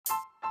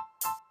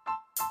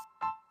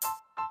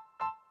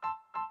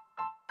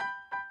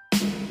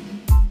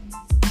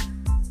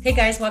Hey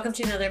guys, welcome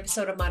to another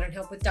episode of Modern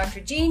Health with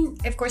Dr. Jane.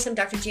 Of course, I'm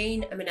Dr.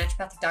 Jane. I'm a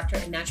naturopathic doctor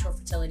and natural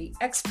fertility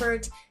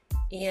expert,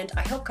 and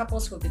I help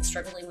couples who have been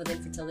struggling with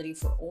infertility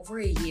for over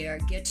a year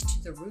get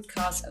to the root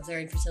cause of their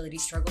infertility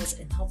struggles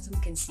and help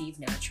them conceive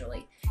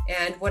naturally.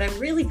 And what I'm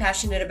really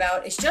passionate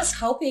about is just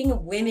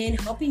helping women,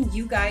 helping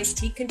you guys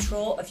take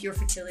control of your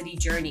fertility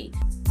journey.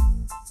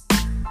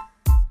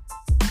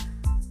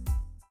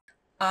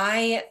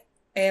 I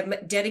am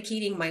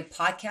dedicating my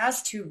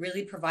podcast to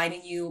really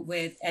providing you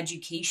with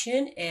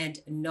education and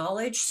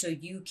knowledge so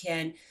you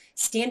can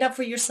stand up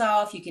for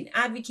yourself, you can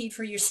advocate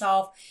for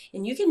yourself,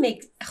 and you can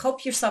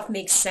help yourself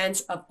make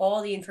sense of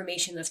all the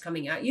information that's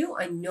coming at you.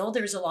 I know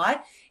there's a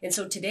lot. And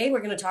so today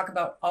we're going to talk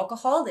about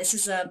alcohol. This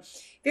is a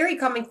very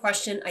common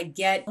question I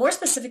get, more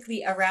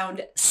specifically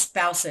around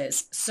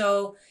spouses.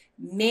 So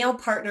male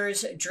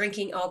partners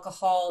drinking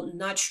alcohol,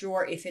 not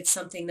sure if it's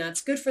something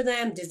that's good for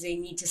them. Does they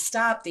need to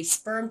stop? They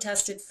sperm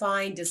tested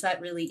fine. Does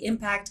that really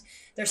impact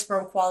their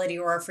sperm quality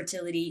or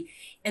fertility?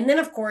 And then,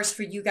 of course,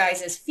 for you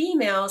guys as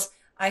females,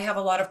 I have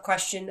a lot of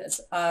questions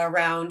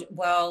around,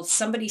 well,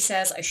 somebody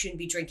says I shouldn't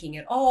be drinking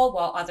at all,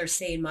 while others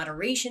say in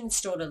moderation,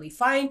 it's totally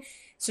fine.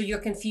 So you're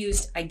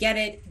confused. I get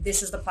it.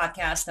 This is the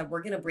podcast that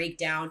we're going to break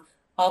down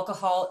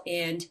alcohol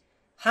and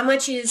how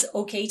much is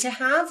okay to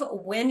have,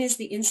 when is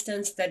the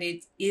instance that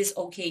it is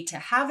okay to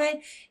have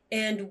it,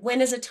 and when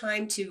is it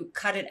time to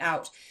cut it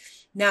out.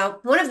 Now,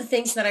 one of the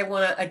things that I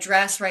want to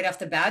address right off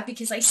the bat,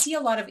 because I see a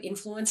lot of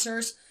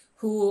influencers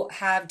who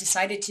have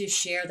decided to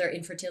share their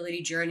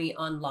infertility journey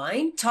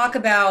online, talk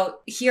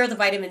about, here are the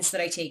vitamins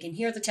that I take, and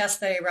here are the tests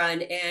that I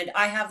run, and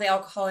I have the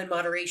alcohol in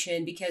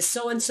moderation because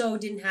so-and-so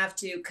didn't have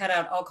to cut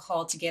out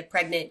alcohol to get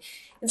pregnant.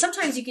 And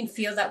sometimes you can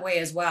feel that way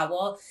as well.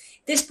 Well,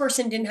 this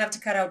person didn't have to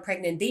cut out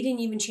pregnant. They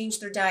didn't even change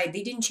their diet.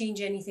 They didn't change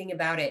anything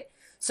about it.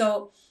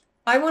 So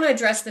I want to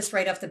address this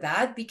right off the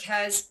bat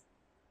because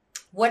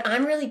what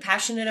I'm really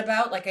passionate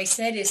about, like I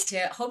said, is to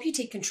help you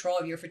take control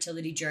of your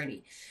fertility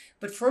journey.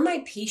 But for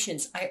my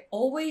patients, I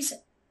always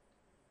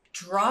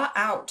draw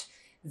out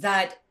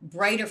that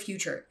brighter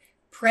future.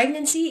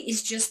 Pregnancy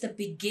is just the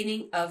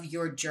beginning of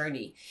your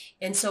journey.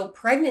 And so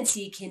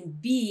pregnancy can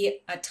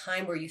be a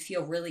time where you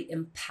feel really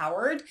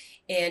empowered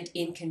and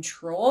in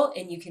control,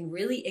 and you can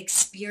really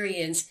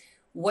experience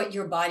what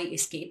your body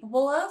is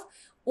capable of.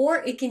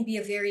 Or it can be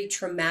a very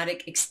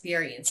traumatic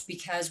experience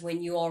because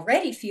when you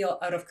already feel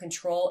out of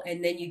control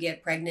and then you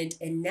get pregnant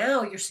and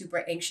now you're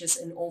super anxious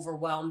and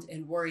overwhelmed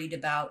and worried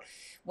about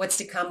what's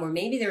to come, or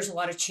maybe there's a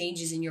lot of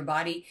changes in your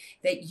body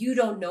that you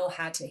don't know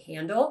how to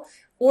handle,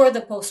 or the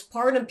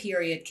postpartum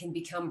period can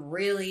become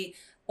really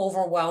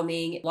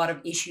overwhelming. A lot of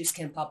issues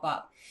can pop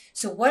up.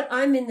 So what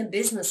I'm in the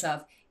business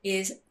of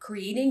is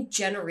creating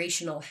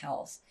generational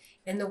health.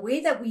 And the way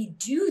that we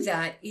do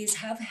that is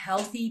have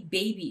healthy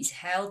babies,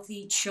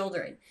 healthy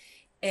children.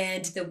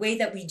 And the way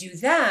that we do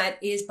that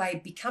is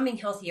by becoming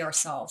healthy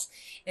ourselves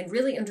and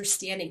really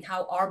understanding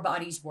how our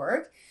bodies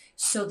work.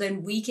 So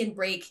then we can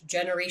break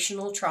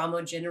generational trauma,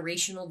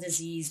 generational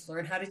disease,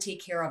 learn how to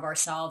take care of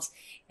ourselves,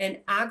 and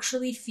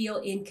actually feel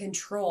in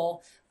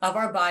control of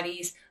our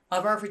bodies,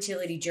 of our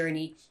fertility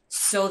journey.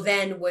 So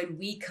then when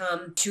we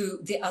come to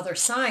the other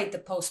side, the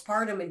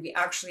postpartum, and we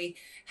actually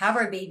have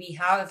our baby,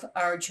 have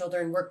our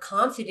children, we're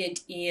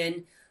confident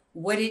in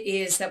what it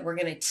is that we're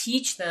going to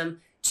teach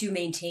them to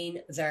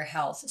maintain their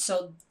health.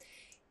 So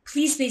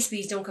please, please,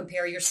 please don't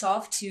compare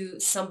yourself to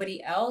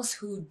somebody else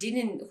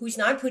who's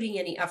not putting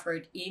any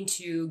effort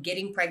into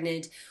getting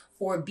pregnant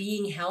or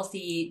being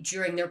healthy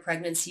during their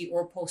pregnancy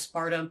or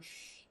postpartum.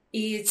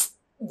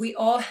 We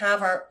all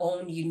have our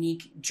own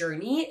unique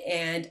journey,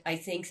 and I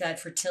think that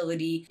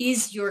fertility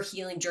is your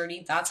healing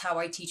journey. That's how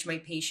I teach my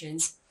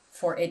patients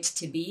for it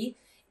to be.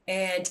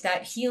 And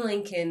that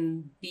healing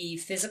can be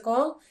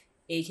physical,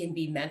 it can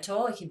be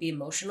mental, it can be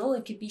emotional,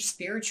 it can be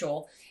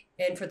spiritual.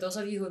 And for those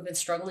of you who have been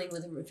struggling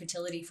with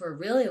infertility for a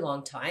really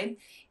long time,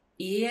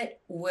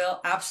 it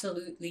will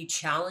absolutely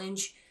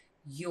challenge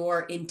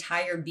your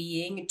entire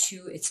being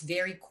to its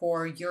very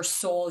core, your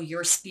soul,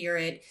 your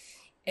spirit.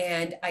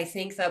 And I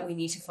think that we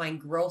need to find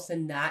growth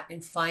in that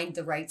and find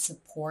the right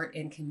support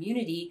and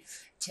community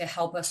to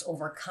help us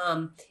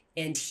overcome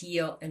and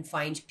heal and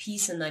find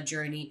peace in that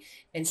journey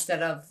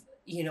instead of,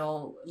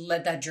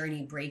 let that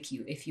journey break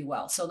you, if you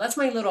will. So that's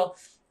my little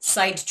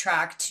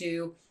sidetrack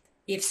to,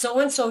 if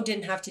so-and-so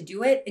didn't have to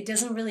do it, it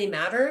doesn't really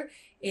matter.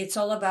 It's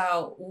all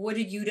about what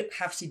did you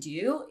have to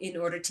do in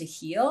order to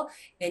heal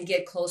and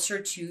get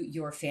closer to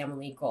your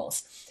family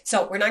goals.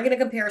 So we're not going to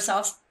compare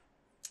ourselves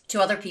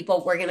to other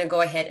people. We're going to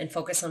go ahead and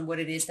focus on what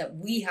it is that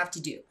we have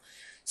to do.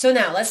 So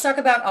now let's talk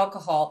about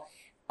alcohol.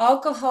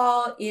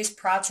 Alcohol is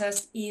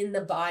processed in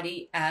the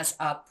body as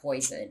a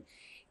poison.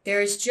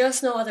 There's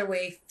just no other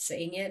way of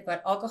saying it,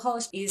 but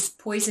alcohol is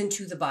poison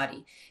to the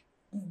body.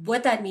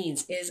 What that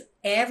means is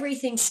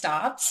everything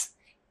stops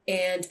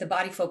and the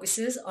body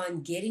focuses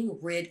on getting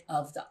rid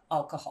of the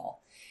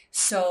alcohol.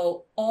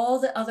 So all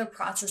the other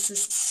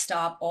processes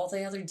stop, all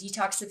the other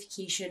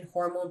detoxification,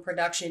 hormone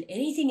production,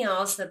 anything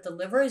else that the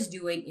liver is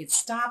doing, it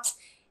stops,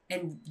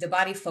 and the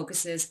body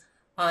focuses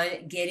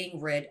on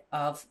getting rid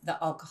of the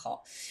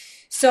alcohol.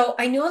 So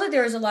I know that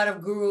there's a lot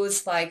of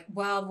gurus like,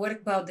 well, what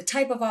about the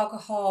type of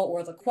alcohol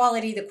or the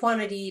quality, the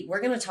quantity?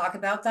 We're going to talk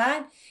about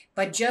that.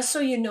 But just so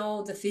you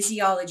know the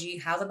physiology,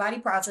 how the body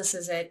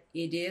processes it,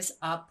 it is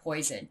a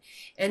poison.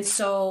 And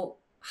so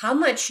how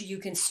much you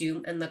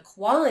consume and the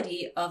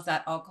quality of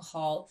that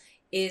alcohol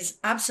is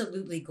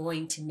absolutely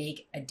going to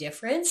make a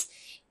difference.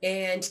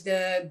 And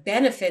the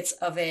benefits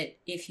of it,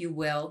 if you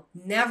will,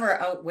 never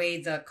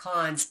outweigh the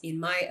cons, in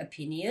my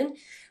opinion.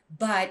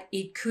 But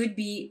it could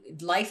be,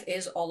 life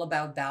is all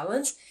about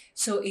balance.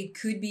 So it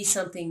could be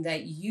something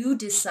that you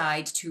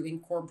decide to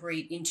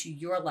incorporate into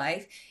your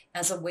life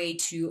as a way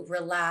to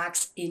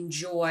relax,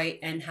 enjoy,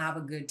 and have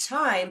a good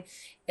time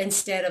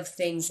instead of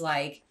things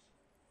like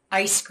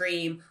ice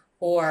cream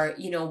or,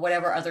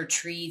 whatever other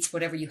treats,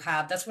 whatever you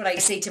have. That's what I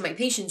say to my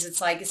patients.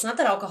 It's like, it's not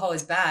that alcohol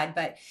is bad,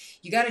 but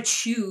you got to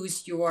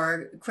choose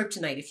your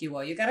kryptonite, if you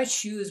will. You got to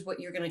choose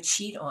what you're going to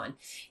cheat on.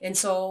 And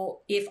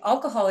so if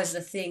alcohol is the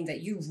thing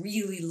that you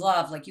really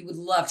love, like you would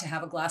love to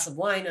have a glass of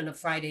wine on a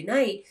Friday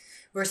night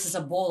versus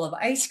a bowl of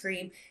ice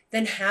cream,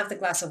 then have the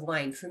glass of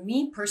wine. For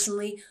me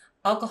personally,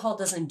 alcohol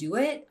doesn't do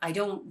it. I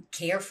don't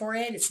care for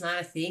it. It's not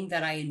a thing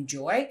that I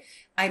enjoy.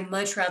 I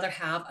much rather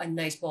have a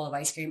nice bowl of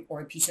ice cream or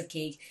a piece of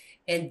cake,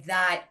 and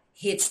that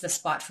hits the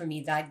spot for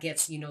me. That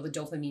gets, the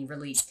dopamine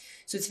release.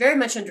 So it's very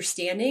much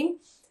understanding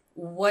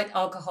what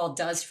alcohol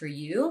does for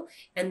you.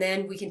 And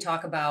then we can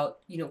talk about,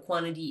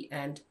 quantity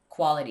and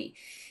quality.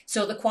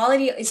 So the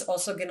quality is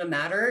also going to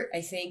matter.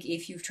 I think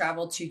if you've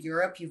traveled to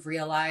Europe, you've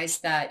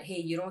realized that, hey,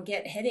 you don't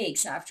get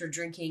headaches after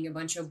drinking a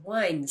bunch of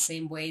wine the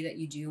same way that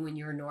you do when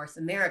you're in North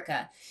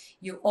America.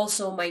 You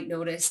also might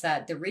notice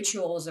that the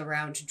rituals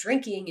around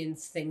drinking in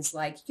things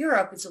like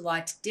Europe is a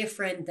lot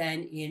different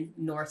than in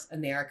North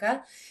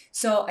America.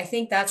 So I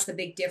think that's the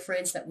big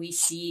difference that we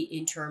see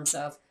in terms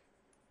of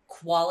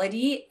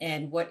quality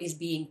and what is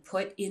being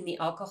put in the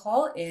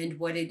alcohol and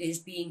what it is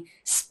being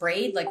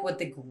sprayed, like what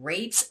the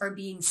grapes are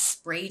being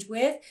sprayed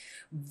with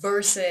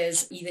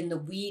versus even the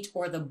wheat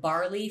or the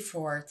barley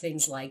for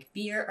things like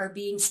beer are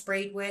being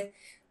sprayed with.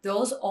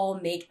 Those all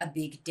make a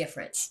big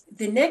difference.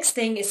 The next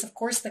thing is, of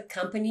course, the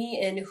company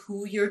and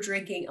who you're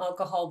drinking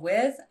alcohol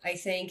with. I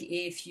think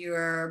if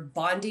you're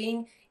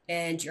bonding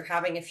and you're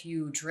having a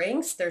few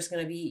drinks, there's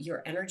going to be,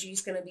 your energy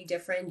is going to be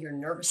different. Your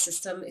nervous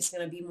system is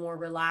going to be more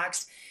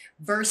relaxed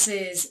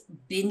versus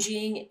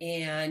binging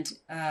and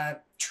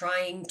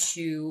trying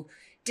to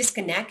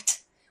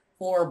disconnect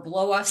or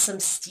blow off some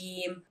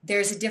steam.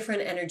 There's a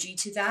different energy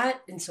to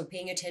that. And so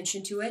paying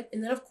attention to it.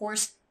 And then, of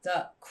course,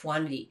 the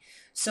quantity.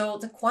 So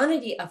the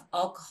quantity of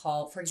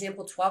alcohol, for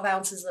example, 12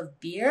 ounces of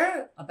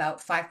beer, about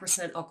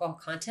 5% alcohol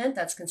content,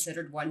 that's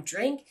considered one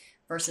drink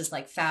versus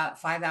like 5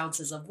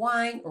 ounces of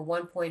wine or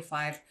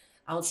 1.5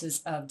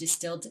 ounces of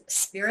distilled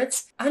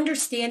spirits.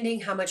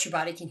 Understanding how much your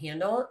body can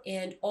handle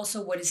and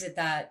also what is it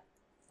that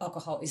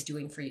alcohol is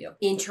doing for you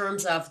in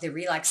terms of the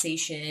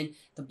relaxation,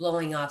 the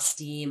blowing off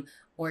steam,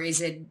 or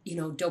is it,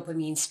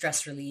 dopamine,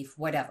 stress relief,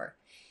 whatever.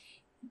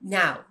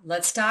 Now,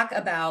 let's talk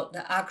about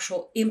the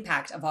actual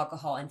impact of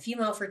alcohol on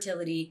female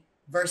fertility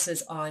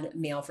versus on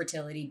male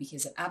fertility,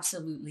 because it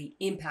absolutely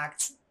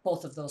impacts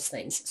both of those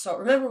things. So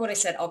remember what I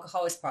said,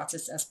 alcohol is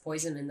processed as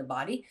poison in the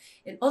body.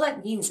 And all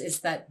that means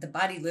is that the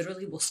body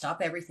literally will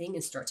stop everything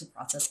and start to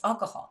process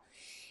alcohol.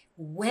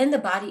 When the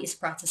body is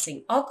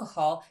processing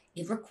alcohol,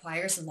 it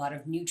requires a lot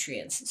of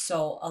nutrients.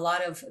 So a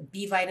lot of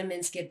B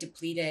vitamins get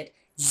depleted,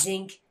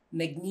 zinc,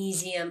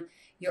 magnesium.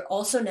 You're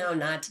also now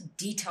not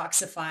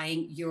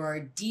detoxifying,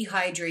 you're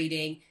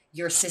dehydrating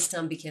your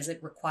system because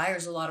it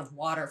requires a lot of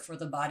water for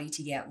the body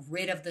to get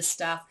rid of the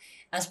stuff,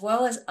 as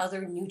well as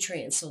other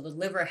nutrients. So the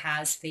liver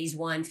has phase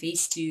 1,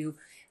 phase 2,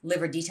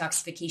 liver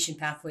detoxification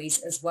pathways,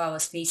 as well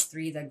as phase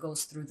 3 that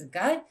goes through the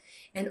gut.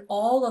 And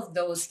all of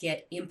those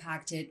get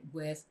impacted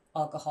with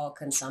alcohol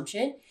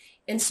consumption.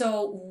 And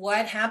so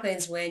what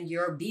happens when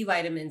your B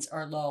vitamins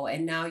are low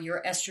and now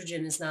your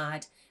estrogen is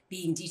not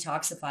being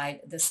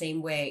detoxified the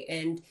same way,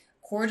 and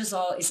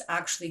cortisol is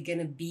actually going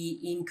to be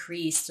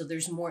increased, so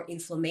there's more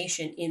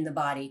inflammation in the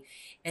body.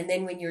 And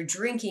then when you're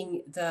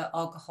drinking the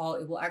alcohol,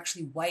 it will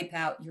actually wipe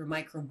out your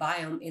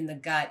microbiome in the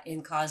gut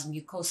and cause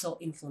mucosal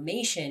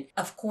inflammation.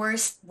 Of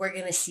course, we're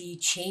going to see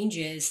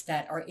changes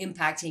that are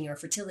impacting your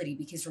fertility,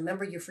 because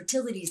remember, your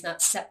fertility is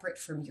not separate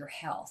from your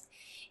health.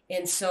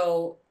 And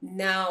so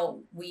now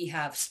we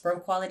have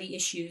sperm quality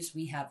issues,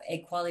 we have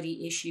egg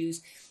quality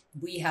issues,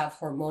 we have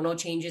hormonal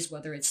changes,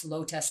 whether it's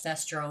low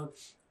testosterone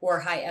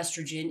or high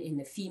estrogen in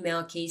the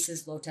female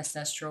cases, low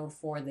testosterone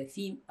for the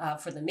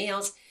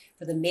males.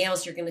 For the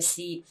males, you're going to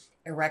see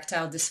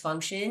erectile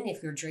dysfunction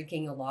if you're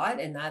drinking a lot,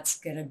 and that's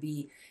going to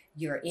be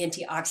your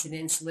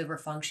antioxidants, liver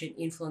function,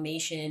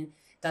 inflammation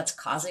that's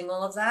causing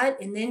all of that.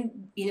 And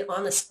then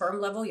on the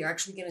sperm level, you're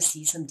actually going to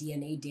see some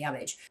DNA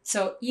damage.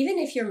 So even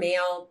if your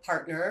male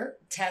partner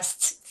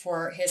tests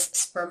for his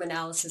sperm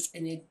analysis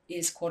and it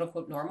is quote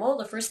unquote normal,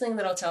 the first thing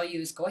that I'll tell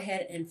you is go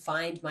ahead and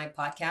find my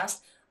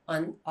podcast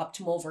on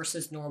optimal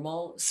versus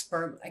normal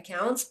sperm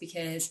accounts,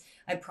 because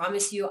I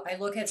promise you, I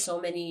look at so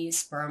many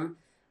sperm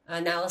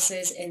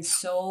analysis, and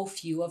so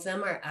few of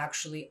them are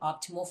actually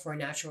optimal for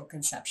natural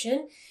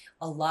conception.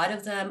 A lot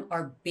of them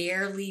are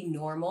barely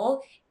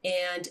normal,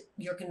 and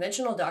your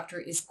conventional doctor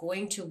is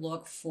going to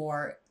look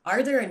for,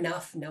 are there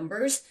enough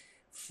numbers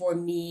for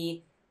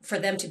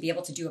them to be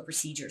able to do a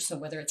procedure? So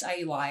whether it's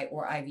IUI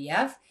or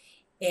IVF,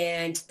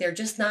 and they're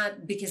just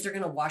not, because they're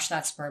going to wash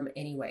that sperm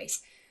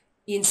anyways.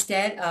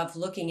 Instead of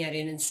looking at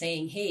it and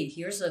saying, hey,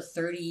 here's a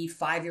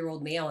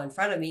 35-year-old male in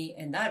front of me,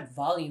 and that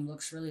volume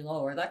looks really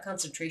low, or that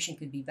concentration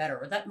could be better,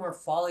 or that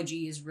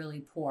morphology is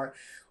really poor.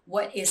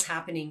 What is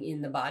happening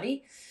in the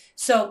body?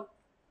 So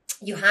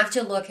you have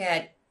to look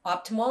at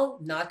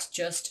optimal, not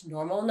just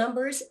normal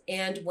numbers.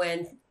 And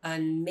when a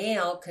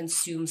male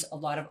consumes a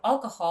lot of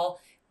alcohol,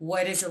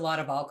 what is a lot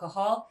of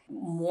alcohol?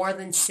 More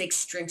than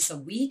 6 drinks a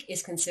week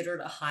is considered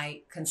a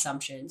high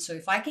consumption. So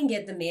if I can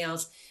get the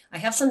males, I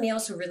have some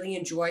males who really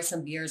enjoy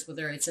some beers,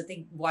 whether it's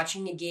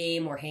watching a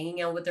game or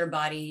hanging out with their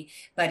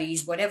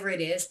buddies, whatever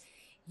it is.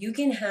 You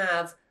can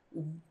have,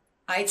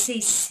 I'd say,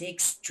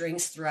 6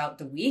 drinks throughout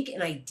the week.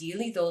 And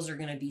ideally, those are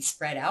going to be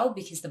spread out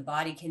because the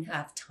body can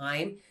have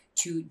time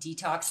to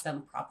detox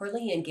them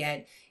properly and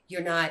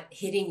you're not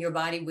hitting your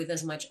body with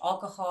as much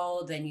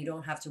alcohol. Then you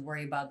don't have to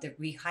worry about the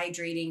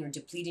rehydrating or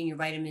depleting your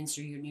vitamins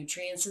or your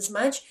nutrients as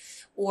much,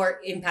 or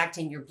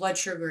impacting your blood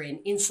sugar and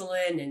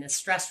insulin and a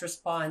stress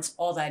response,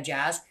 all that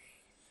jazz.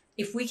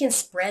 If we can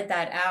spread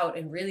that out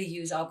and really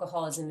use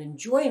alcohol as an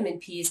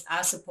enjoyment piece,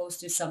 as opposed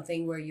to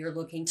something where you're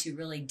looking to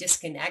really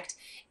disconnect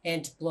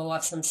and blow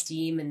off some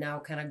steam and now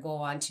kind of go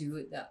on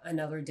to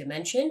another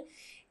dimension,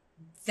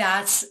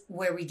 that's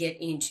where we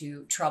get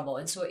into trouble.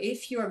 And so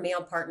if your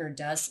male partner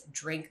does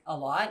drink a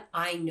lot,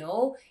 I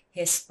know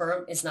his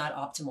sperm is not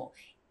optimal.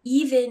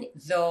 Even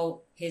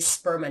though his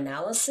sperm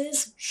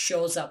analysis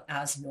shows up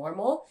as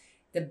normal,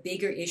 the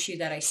bigger issue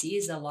that I see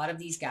is a lot of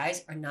these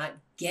guys are not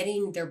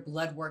getting their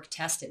blood work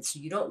tested. So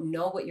you don't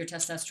know what your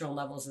testosterone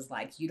levels is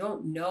like. You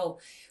don't know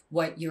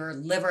what your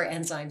liver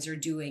enzymes are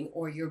doing,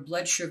 or your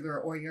blood sugar,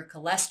 or your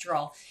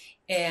cholesterol.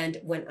 And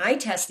when I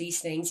test these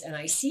things and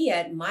I see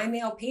it, my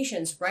male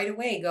patients right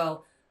away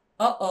go,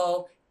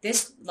 uh-oh,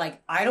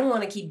 I don't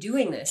want to keep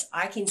doing this.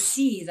 I can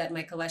see that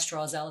my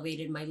cholesterol is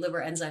elevated, my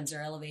liver enzymes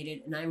are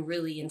elevated, and I'm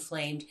really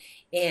inflamed,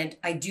 and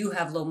I do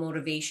have low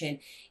motivation.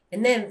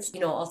 And then,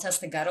 I'll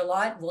test the gut a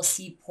lot. We'll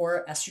see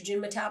poor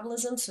estrogen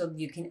metabolism. So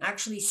you can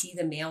actually see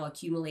the male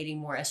accumulating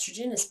more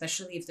estrogen,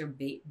 especially if they're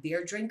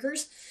beer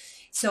drinkers.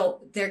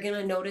 So they're going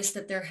to notice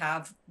that they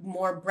have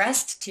more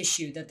breast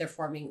tissue that they're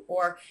forming,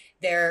 or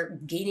they're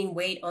gaining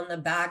weight on the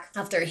back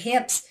of their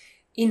hips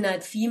in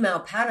that female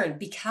pattern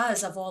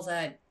because of all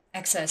that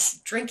excess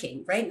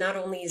drinking, right? Not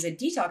only is it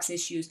detox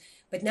issues,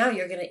 but now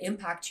you're going to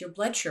impact your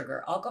blood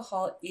sugar.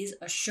 Alcohol is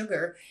a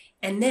sugar.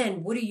 And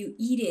then what are you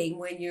eating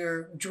when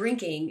you're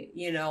drinking?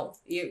 You're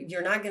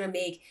not going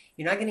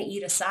to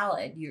eat a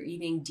salad. You're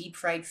eating deep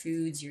fried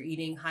foods. You're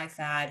eating high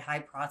fat, high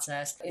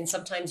processed. And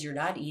sometimes you're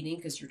not eating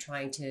because you're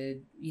trying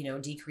to,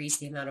 decrease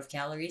the amount of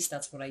calories.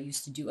 That's what I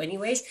used to do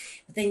anyways.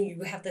 But then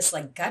you have this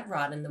gut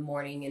rot in the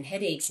morning and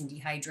headaches and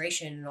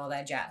dehydration and all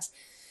that jazz.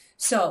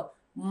 So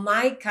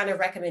my kind of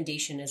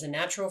recommendation as a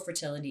natural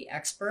fertility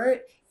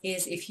expert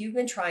is, if you've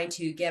been trying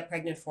to get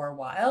pregnant for a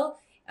while,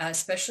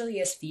 especially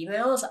as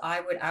females,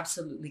 I would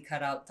absolutely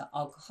cut out the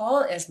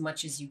alcohol as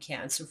much as you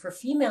can. So for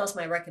females,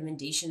 my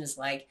recommendation is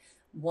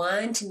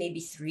 1 to maybe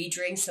 3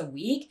 drinks a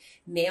week.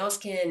 Males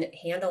can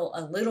handle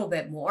a little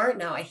bit more.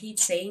 Now, I hate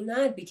saying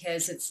that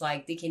because it's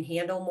they can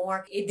handle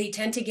more. They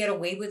tend to get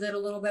away with it a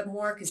little bit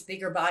more because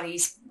bigger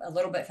bodies, a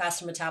little bit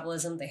faster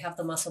metabolism, they have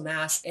the muscle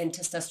mass and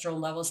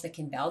testosterone levels that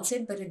can balance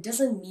it, but it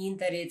doesn't mean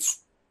that it's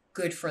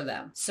good for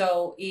them.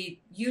 So it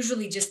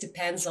usually just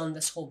depends on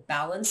this whole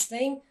balance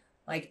thing.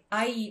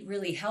 I eat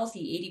really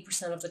healthy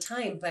 80% of the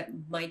time, but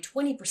my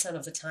 20%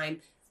 of the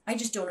time, I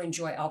just don't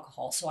enjoy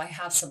alcohol. So I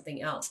have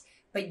something else.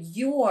 But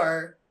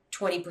your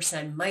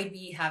 20% might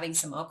be having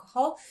some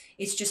alcohol.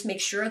 It's just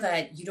make sure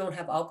that you don't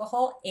have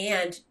alcohol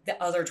and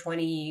the other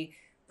 20%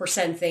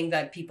 thing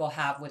that people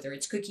have, whether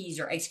it's cookies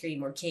or ice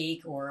cream or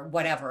cake or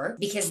whatever,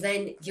 because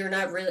then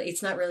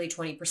it's not really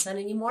 20%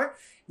 anymore.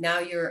 Now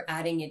you're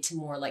adding it to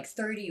more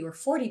 30 or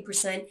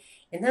 40%.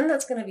 And then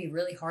that's going to be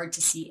really hard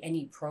to see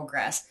any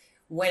progress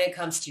when it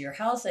comes to your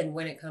health and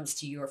when it comes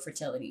to your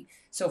fertility.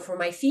 So for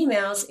my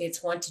females,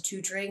 it's 1 to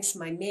 2 drinks.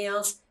 My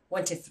males,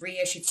 1 to 3,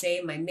 I should say.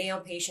 My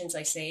male patients,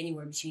 I say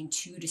anywhere between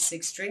 2 to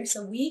 6 drinks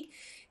a week.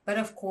 But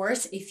of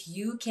course, if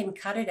you can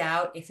cut it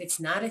out, if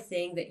it's not a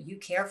thing that you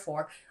care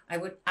for, I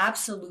would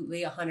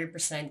absolutely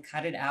 100%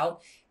 cut it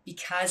out,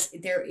 because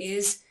there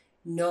is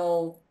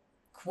no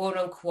quote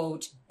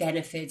unquote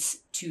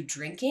benefits to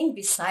drinking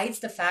besides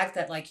the fact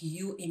that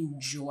you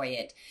enjoy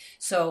it.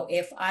 So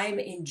if I'm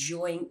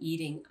enjoying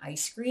eating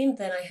ice cream,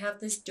 then I have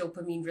this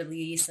dopamine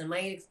release and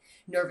my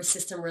nervous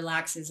system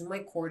relaxes and my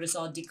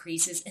cortisol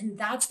decreases. And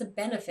that's the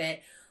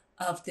benefit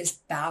of this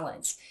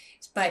balance.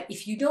 But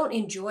if you don't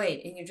enjoy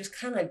it and you're just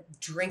kind of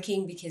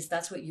drinking because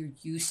that's what you're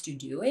used to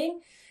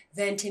doing,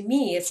 then to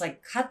me, it's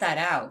like, cut that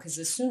out. Because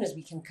as soon as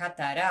we can cut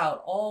that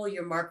out, all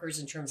your markers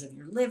in terms of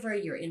your liver,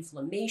 your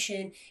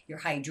inflammation, your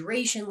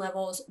hydration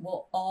levels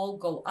will all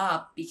go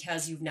up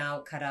because you've now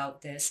cut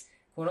out this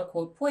quote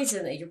unquote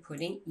poison that you're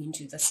putting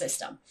into the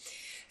system.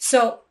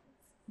 So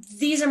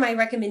these are my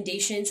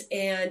recommendations.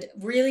 And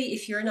really,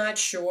 if you're not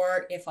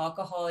sure if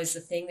alcohol is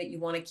the thing that you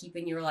want to keep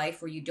in your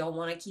life or you don't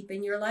want to keep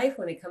in your life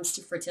when it comes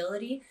to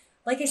fertility,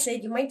 like I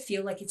said, you might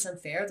feel like it's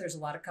unfair. There's a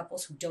lot of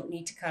couples who don't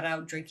need to cut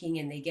out drinking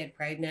and they get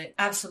pregnant.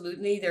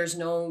 Absolutely. There's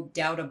no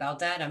doubt about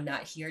that. I'm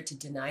not here to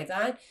deny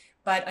that.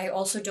 But I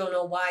also don't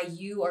know why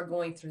you are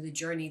going through the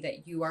journey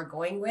that you are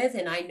going with.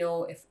 And I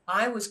know if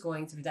I was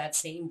going through that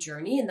same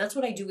journey, and that's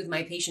what I do with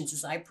my patients,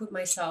 is I put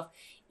myself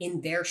in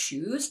their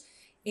shoes,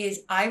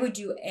 is I would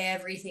do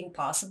everything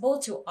possible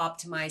to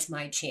optimize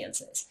my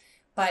chances.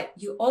 But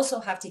you also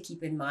have to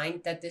keep in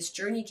mind that this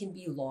journey can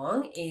be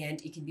long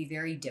and it can be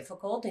very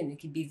difficult and it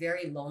can be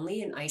very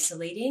lonely and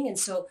isolating. And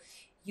so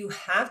you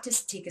have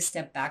to take a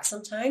step back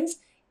sometimes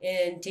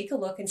and take a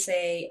look and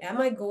say,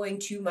 am I going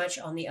too much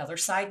on the other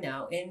side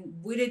now?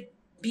 And would it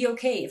be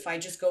okay if I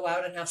just go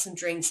out and have some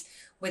drinks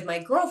with my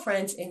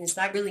girlfriends? And is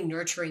that really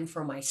nurturing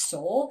for my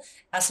soul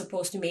as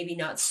opposed to maybe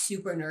not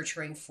super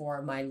nurturing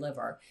for my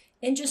liver?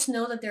 And just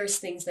know that there's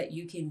things that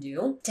you can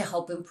do to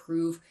help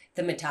improve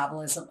the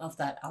metabolism of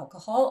that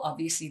alcohol.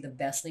 Obviously, the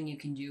best thing you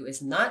can do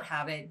is not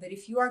have it. But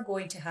if you are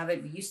going to have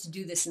it, we used to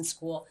do this in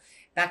school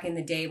back in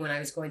the day when I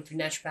was going through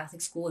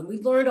naturopathic school. And we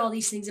learned all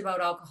these things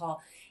about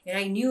alcohol. And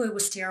I knew it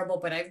was terrible,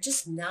 but I'm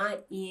just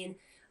not in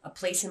a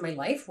place in my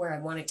life where I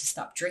wanted to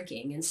stop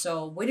drinking. And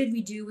so what did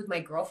we do with my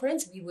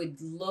girlfriends? We would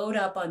load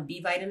up on B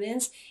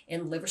vitamins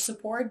and liver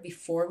support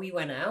before we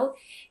went out.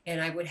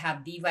 And I would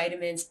have B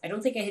vitamins. I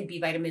don't think I had B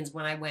vitamins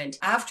when I went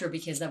after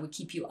because that would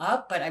keep you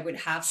up, but I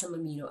would have some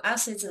amino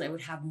acids and I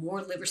would have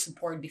more liver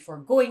support before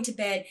going to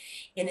bed.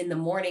 And in the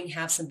morning,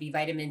 have some B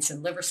vitamins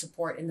and liver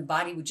support, and the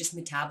body would just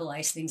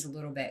metabolize things a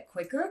little bit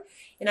quicker.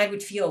 And I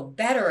would feel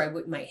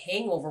better. My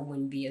hangover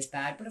wouldn't be as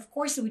bad, but of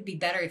course it would be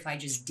better if I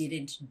just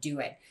didn't do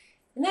it.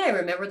 And then I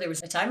remember there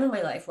was a time in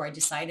my life where I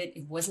decided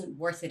it wasn't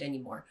worth it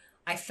anymore.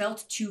 I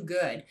felt too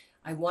good.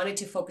 I wanted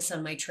to focus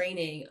on my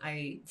training.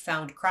 I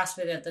found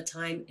CrossFit at the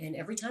time, and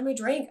every time I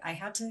drank,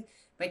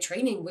 my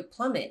training would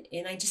plummet,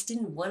 and I just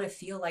didn't want to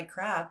feel like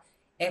crap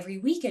every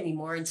week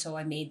anymore. And so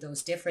I made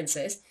those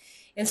differences.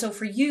 And so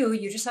for you,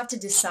 you just have to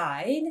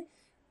decide,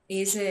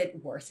 is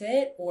it worth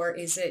it? Or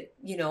is it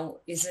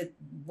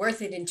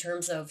worth it in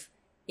terms of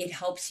it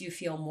helps you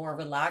feel more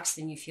relaxed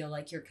and you feel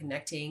like you're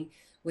connecting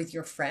with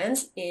your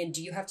friends? And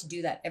do you have to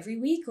do that every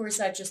week, or is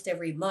that just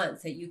every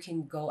month that you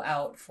can go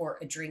out for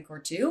a drink or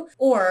two?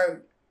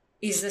 Or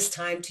is this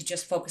time to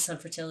just focus on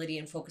fertility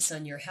and focus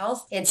on your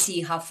health and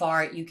see how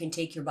far you can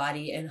take your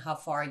body and how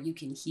far you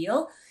can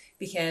heal?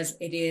 Because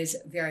it is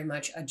very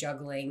much a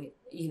juggling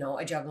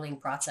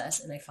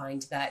process. And I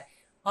find that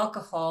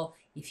alcohol,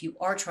 if you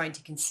are trying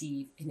to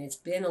conceive, and it's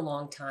been a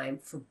long time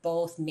for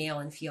both male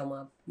and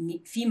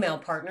female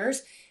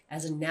partners,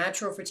 as a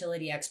natural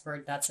fertility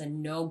expert, that's a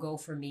no-go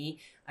for me.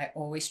 I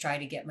always try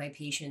to get my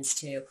patients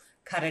to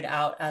cut it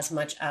out as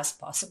much as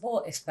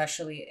possible,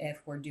 especially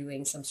if we're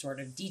doing some sort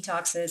of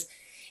detoxes.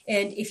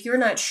 And if you're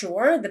not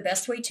sure, the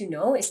best way to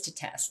know is to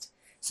test.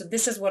 So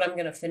this is what I'm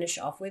going to finish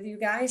off with, you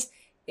guys,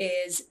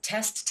 is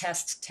test,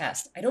 test,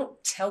 test. I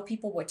don't tell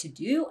people what to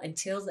do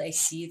until they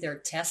see their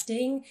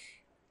testing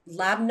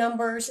lab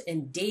numbers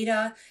and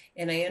data,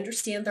 and I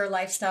understand their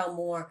lifestyle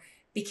more,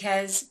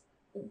 because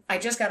I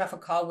just got off a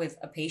call with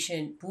a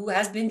patient who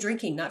has been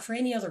drinking, not for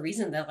any other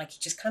reason, that he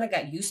just kind of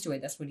got used to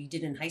it. That's what he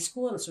did in high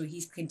school. And so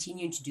he's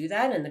continuing to do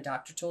that. And the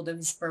doctor told him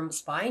his sperm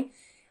was fine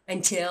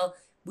until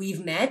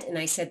we've met. And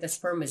I said, the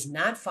sperm is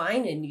not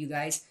fine. And you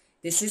guys,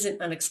 this isn't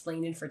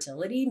unexplained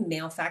infertility.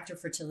 Male factor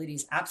fertility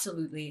is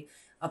absolutely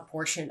a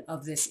portion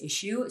of this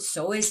issue.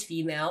 So is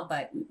female,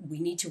 but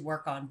we need to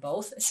work on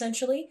both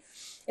essentially.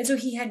 And so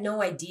he had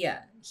no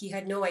idea.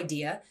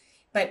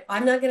 But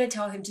I'm not going to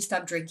tell him to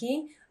stop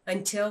drinking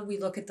until we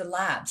look at the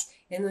labs.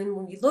 And then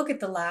when we look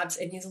at the labs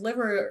and his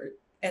liver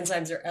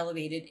enzymes are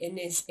elevated and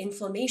his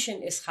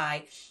inflammation is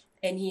high,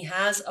 and he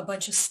has a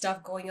bunch of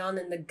stuff going on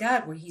in the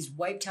gut where he's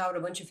wiped out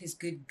a bunch of his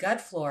good gut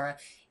flora,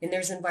 and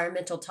there's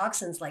environmental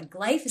toxins like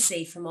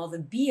glyphosate from all the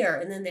beer,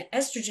 and then the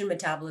estrogen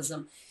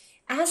metabolism.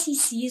 As he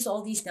sees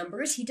all these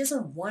numbers, he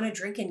doesn't want to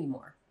drink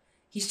anymore.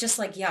 He's just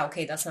like, yeah,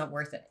 okay, that's not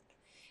worth it.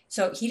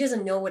 So he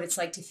doesn't know what it's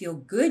like to feel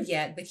good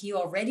yet, but he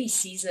already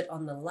sees it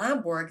on the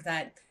lab work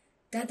that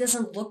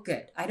doesn't look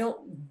good.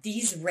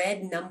 These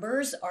red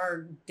numbers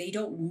they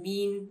don't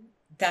mean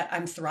that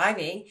I'm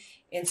thriving.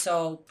 And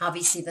so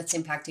obviously that's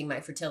impacting my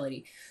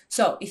fertility.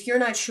 So if you're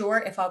not sure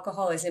if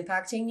alcohol is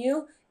impacting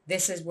you,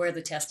 this is where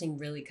the testing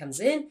really comes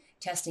in.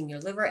 Testing your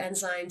liver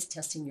enzymes,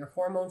 testing your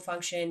hormone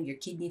function, your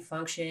kidney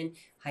function,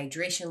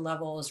 hydration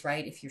levels,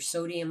 right? If your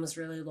sodium is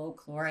really low,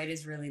 chloride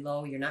is really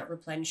low, you're not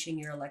replenishing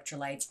your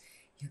electrolytes,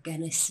 you're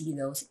going to see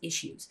those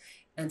issues.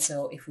 And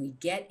so if we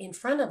get in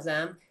front of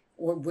them,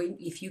 or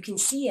if you can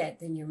see it,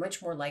 then you're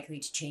much more likely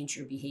to change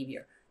your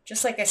behavior.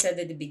 Just like I said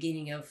at the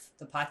beginning of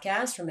the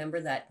podcast, remember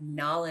that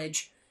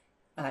knowledge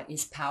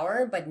is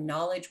power, but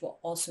knowledge will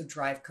also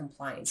drive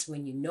compliance.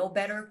 When you know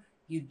better,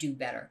 you do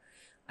better.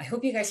 I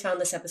hope you guys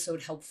found this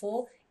episode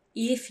helpful.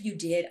 If you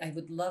did, I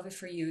would love it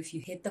for you if you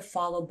hit the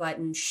follow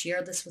button,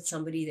 share this with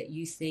somebody that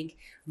you think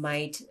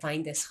might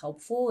find this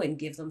helpful and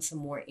give them some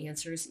more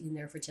answers in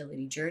their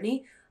fertility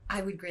journey.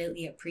 I would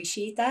greatly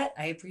appreciate that.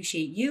 I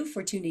appreciate you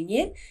for tuning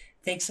in.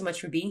 Thanks so much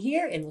for being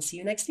here, and we'll see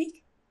you next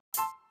week.